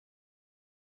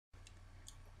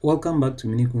Welcome back to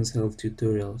Minukuu's Health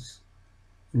Tutorials.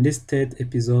 In this third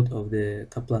episode of the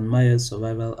Kaplan-Meier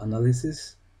survival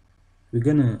analysis, we're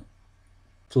gonna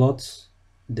plot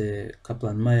the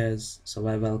Kaplan-Meier's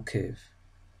survival curve,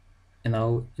 and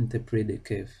I'll interpret the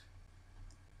curve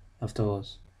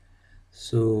afterwards.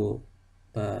 So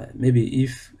maybe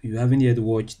if you haven't yet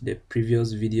watched the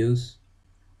previous videos,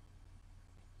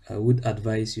 I would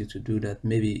advise you to do that.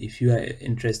 Maybe if you are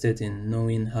interested in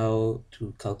knowing how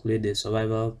to calculate the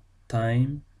survival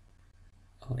time,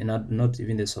 or not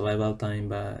even the survival time,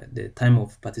 but the time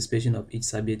of participation of each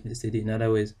subject in the study. In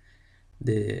other words,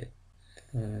 the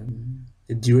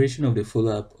duration of the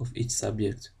follow-up of each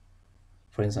subject.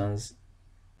 For instance,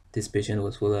 this patient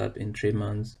was followed up in 3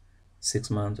 months, 6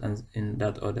 months, and in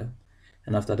that order.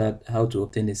 And after that, how to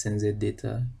obtain the census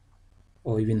data,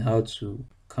 or even how to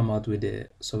come out with the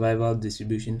survival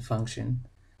distribution function.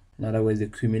 In other words, the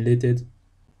cumulated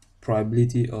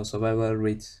probability or survival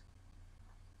rate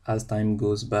as time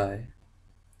goes by.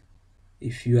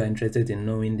 If you are interested in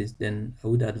knowing this, then I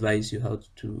would advise you how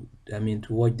to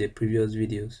watch the previous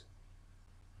videos.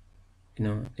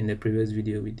 In the previous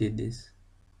video we did this.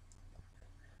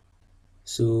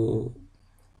 So,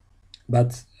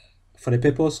 but for the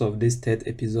purpose of this third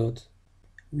episode,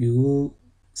 we will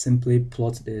simply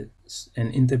plot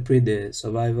and interpret the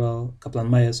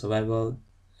Kaplan-Meier survival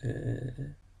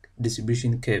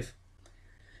distribution curve.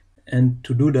 And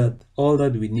to do that, all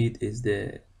that we need is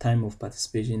the time of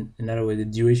participation, in other words, the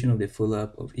duration of the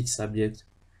follow-up of each subject,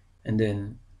 and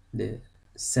then the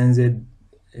census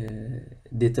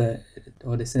data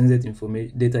or the census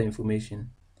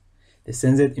information, the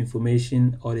census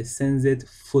information or the census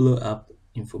follow-up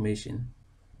information.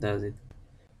 That's it.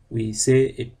 We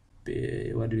say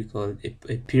what do we call it?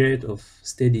 A period of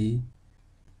study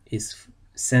is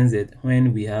censored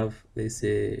when we have, let's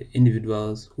say,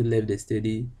 individuals who left the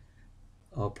study,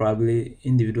 or probably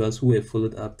individuals who were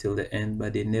followed up till the end,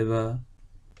 but they never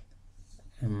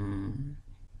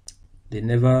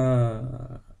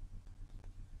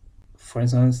for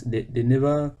instance, they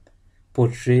never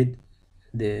portrayed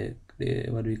the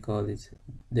what do we call it,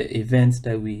 the events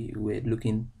that we were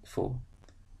looking for.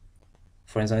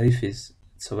 For instance, if it's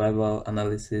survival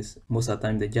analysis, most of the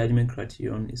time the judgment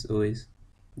criterion is always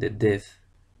the death.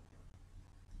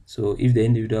 So if the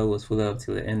individual was followed up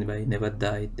till the end but he never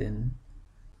died, then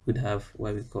we'd have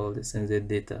what we call the census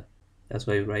data. That's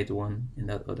why we write one in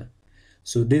that order.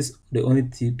 So this the only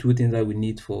two things that we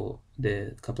need for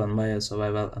the Kaplan-Meier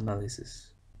survival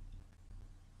analysis.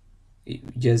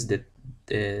 Just the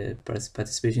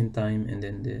participation time and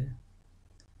then the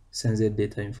census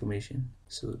data information.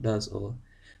 So that's all.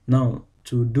 Now,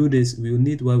 to do this, we will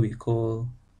need what we call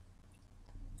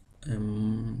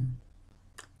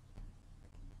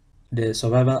the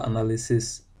survival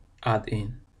analysis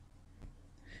add-in.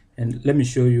 And let me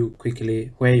show you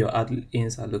quickly where your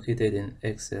add-ins are located in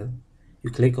Excel.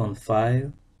 You click on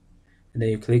File, and then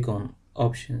you click on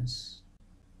Options.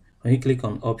 When you click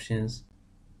on Options,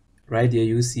 right here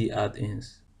you see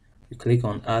add-ins. You click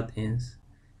on add-ins,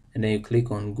 and then you click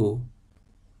on Go.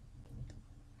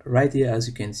 Right here, as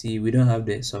you can see, we don't have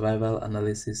the survival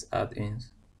analysis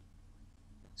add-ins.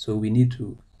 So we need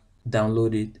to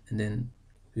download it, and then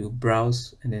we'll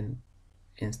browse and then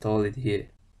install it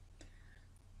here.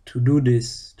 To do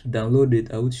this, to download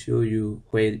it, I would show you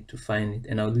where to find it,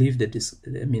 and I'll leave the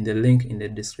link in the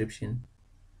description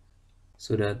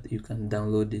so that you can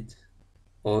download it,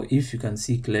 or if you can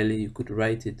see clearly, you could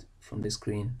write it from the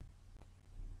screen.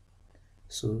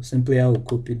 So simply I will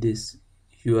copy this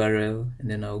URL, and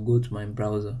then I'll go to my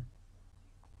browser,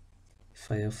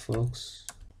 Firefox.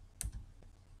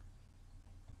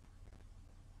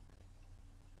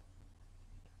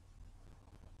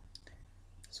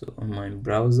 So on my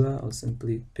browser, I'll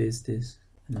simply paste this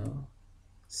and I'll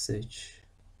search.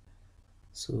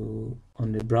 So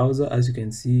on the browser, as you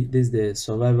can see, this is the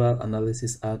survival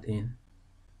analysis add-in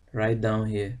right down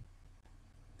here.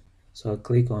 So I'll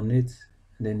click on it,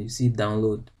 and then you see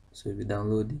download. So if you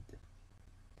download it,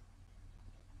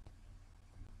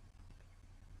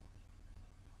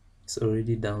 it's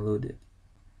already downloaded.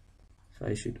 If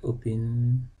I should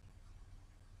open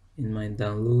in my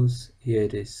downloads, here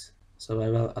it is,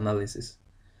 survival analysis.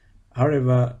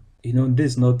 However,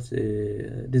 this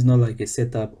is not like a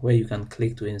setup where you can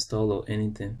click to install or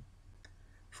anything.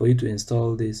 For you to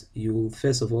install this, you will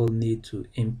first of all need to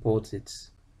import it,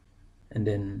 and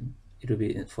then it will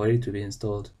be for it to be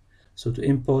installed. So to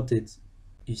import it,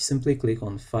 you simply click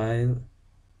on File,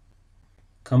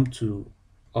 come to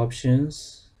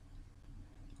Options,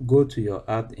 go to your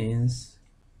add-ins,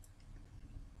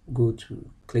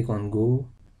 click on Go,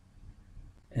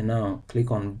 and now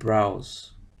click on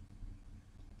Browse.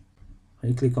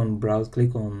 When you click on browse,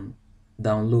 click on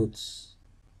downloads,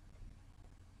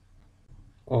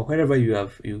 or wherever you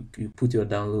have you put your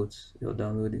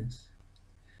downloadings.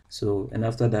 So, and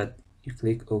after that you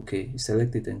click OK, you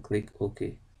select it and click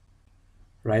OK.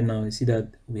 Right now you see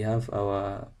that we have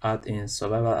our add-in,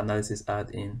 survival analysis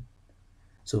add-in.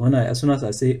 So when as soon as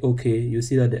I say OK, you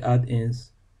see that the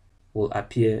add-ins will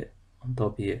appear on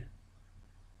top here.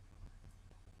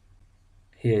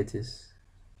 Here it is.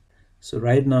 So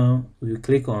right now we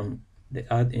click on the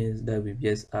add-ins that we've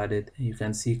just added, and you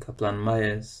can see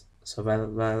KaplanMeier's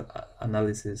survival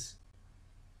analysis.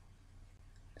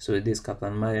 So it is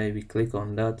KaplanMeier. We click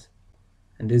on that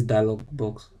and this dialog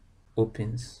box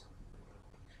opens.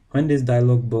 When this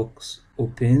dialog box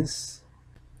opens,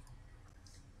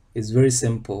 it's very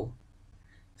simple.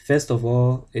 First of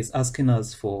all, it's asking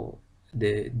us for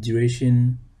the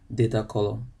duration data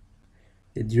column.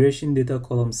 The duration data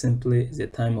column simply is the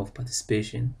time of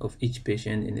participation of each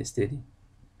patient in a study,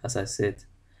 as I said.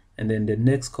 And then the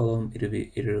next column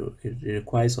it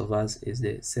requires of us is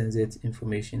the census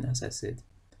information, as I said.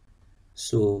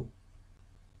 So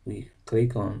we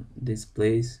click on this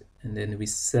place and then we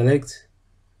select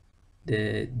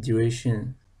the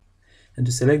duration. And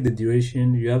to select the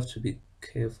duration, you have to be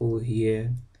careful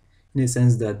here, in the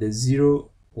sense that the 0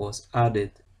 was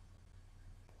added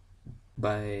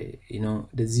by,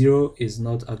 the 0 is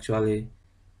not actually,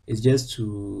 it's just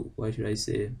to, what should I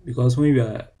say, because when we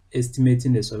are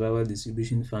estimating the survival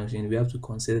distribution function, we have to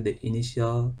consider the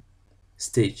initial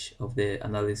stage of the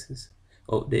analysis,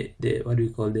 or the what do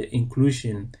we call, the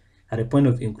inclusion. At the point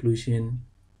of inclusion,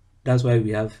 that's why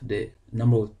we have the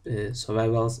number of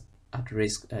survivals at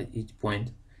risk at each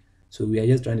point. So we are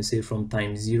just trying to say from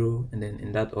time 0, and then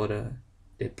in that order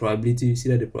the probability, you see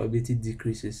that the probability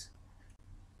decreases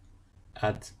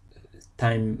at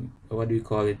time, what do we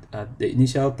call it, at the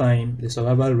initial time the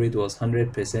survival rate was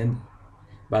 100%,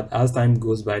 but as time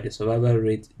goes by the survival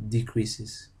rate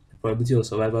decreases, the probability of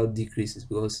survival decreases,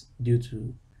 because due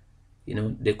to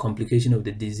the complication of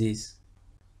the disease.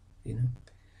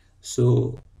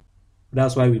 So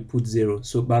that's why we put 0.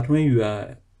 So but when you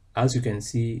are, as you can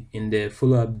see in the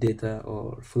follow-up data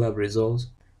or follow-up results,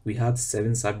 we had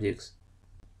 7 subjects,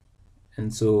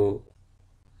 and so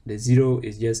the 0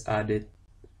 is just added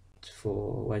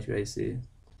for, what should I say,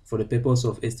 for the purpose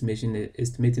of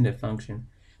estimating a function.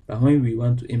 But when we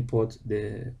want to import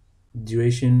the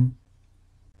duration,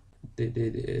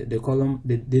 the column,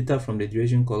 the data from the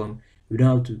duration column, we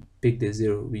don't have to pick the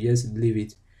 0, we just leave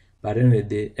it. But then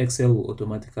the Excel will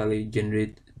automatically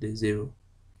generate the 0.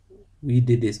 We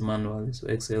did this manually, so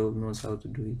Excel knows how to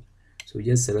do it. So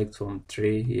just select from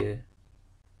tray here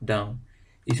down.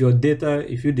 If your data,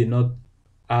 if you did not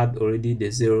add already the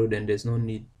 0, then there's no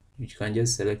need, you can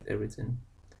just select everything.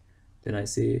 Then I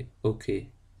say OK.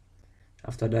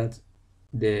 After that,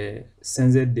 the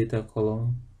census data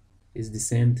column is the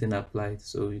same thing applied,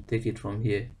 so you take it from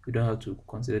here. You don't have to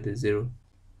consider the 0.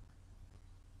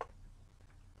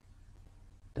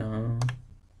 Down.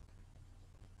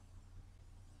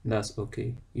 That's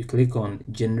okay. You click on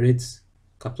generate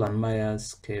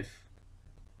Kaplan-Meier's curve,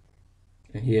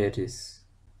 and here it is.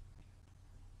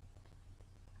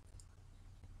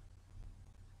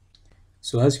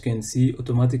 So as you can see,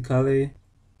 automatically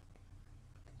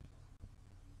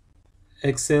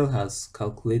Excel has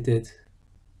calculated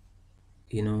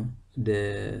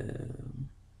the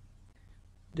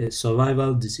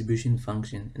survival distribution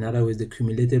function. In other words, the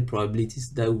cumulative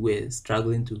probabilities that we're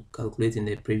struggling to calculate in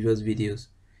the previous videos.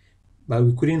 But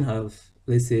we couldn't have,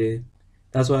 let's say,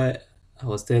 that's why I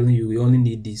was telling you we only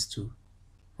need these 2.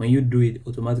 When you do it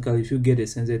automatically, if you get the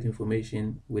census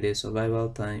information with the survival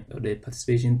time or the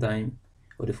participation time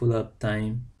or the follow-up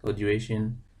time or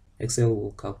duration, Excel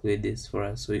will calculate this for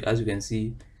us. So as you can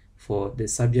see, for the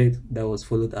subject that was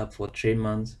followed up for 3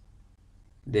 months,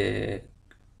 the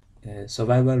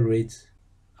survival rate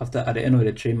at the end of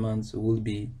the 3 months will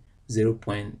be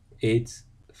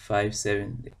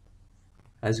 0.857.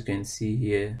 As you can see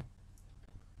here,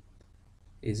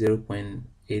 is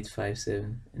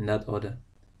 0.857 in that order.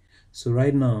 So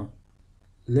right now,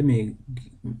 let me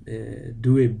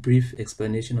do a brief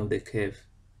explanation of the curve.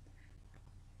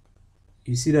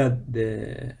 You see that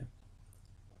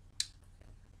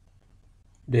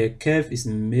the curve is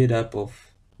made up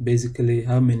of basically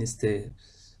how many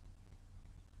steps?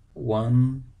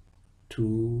 1,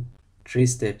 2, 3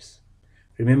 steps.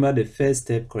 Remember, the first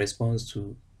step corresponds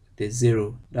to the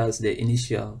 0. That's the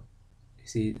initial. You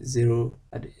see 0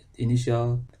 at the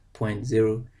initial point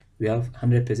 0. We have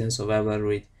 100% survival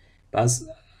rate. But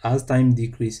as time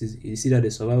decreases, you see that the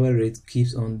survival rate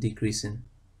keeps on decreasing.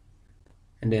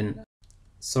 And then,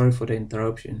 sorry for the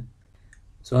interruption.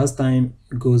 So as time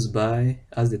goes by,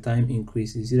 as the time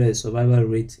increases, you see that the survival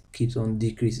rate keeps on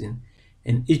decreasing,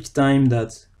 and each time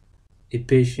that a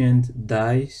patient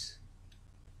dies,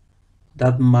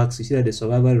 that marks, you see that the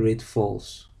survival rate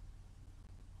falls.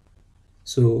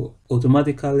 So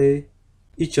automatically,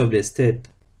 each of the step,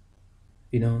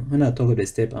 when I talk of the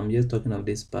step, I'm just talking of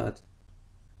this part,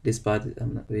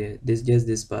 I'm not, yeah,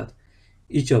 this part.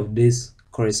 Each of this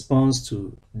corresponds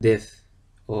to death,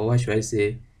 or what should I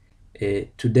say,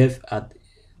 to death at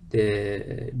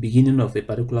the beginning of a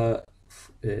particular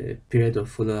period of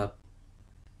follow-up.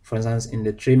 For instance, in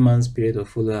the 3 months period of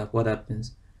follow-up, what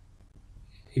happens?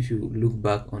 If you look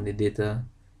back on the data,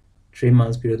 3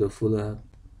 months period of follow-up,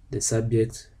 the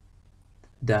subject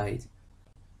died.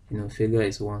 Failure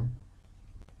is 1.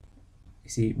 You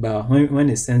see, but when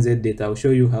it's censored data, I'll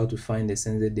show you how to find the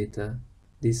censored data.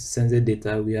 This censored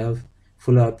data, we have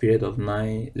follow-up period of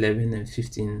 9, 11, and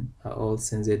 15 are all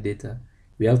censored data.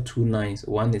 We have 2 9s,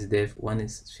 one is death, one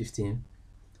is 15.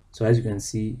 So as you can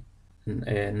see,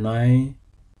 9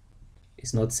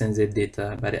 is not censored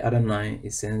data, but the other 9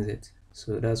 is censored.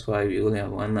 So that's why we only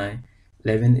have 1 9.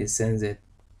 11 is censored.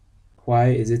 Why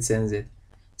is it censored?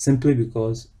 Simply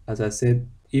because, as I said,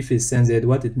 if it's censored,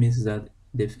 what it means is that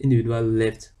the individual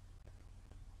left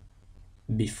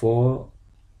before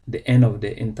the end of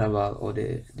the interval, or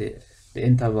the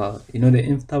interval. The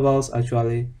intervals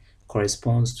actually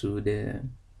corresponds to the,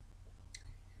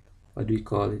 what do we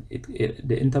call it?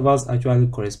 The intervals actually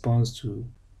corresponds to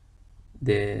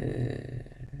the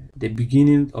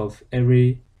beginning of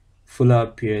every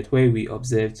follow-up period where we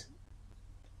observed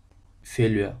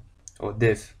failure or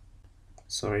death.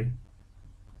 Sorry.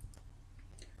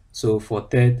 So for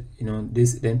third,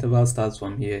 the interval starts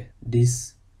from here.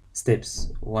 These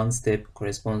steps, 1 step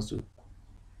corresponds to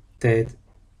third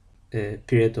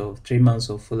period of 3 months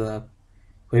of follow-up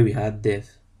where we had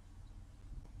death.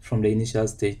 From the initial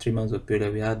stage, 3 months of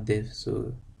period, we had death.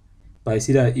 So, but you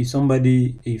see that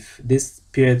if this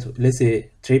period, let's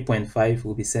say 3.5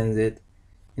 will be censored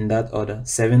in that order,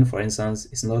 7 for instance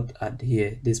is not at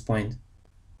here, this point,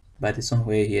 but it's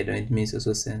somewhere here, then it means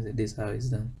also censored. This is how it's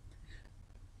done.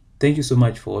 Thank you so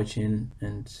much for watching,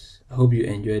 and I hope you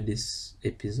enjoyed this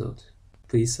episode.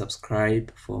 Please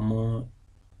subscribe for more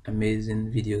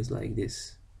amazing videos like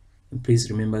this, and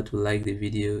please remember to like the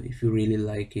video if you really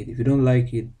like it. If you don't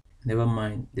like it, never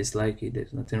mind, dislike it,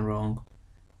 there's nothing wrong,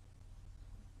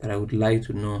 but I would like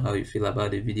to know how you feel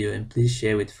about the video, and please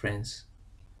share with friends.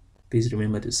 Please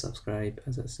remember to subscribe,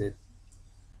 as I said.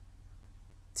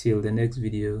 Till the next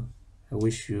video, I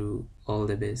wish you all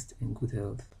the best and good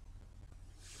health.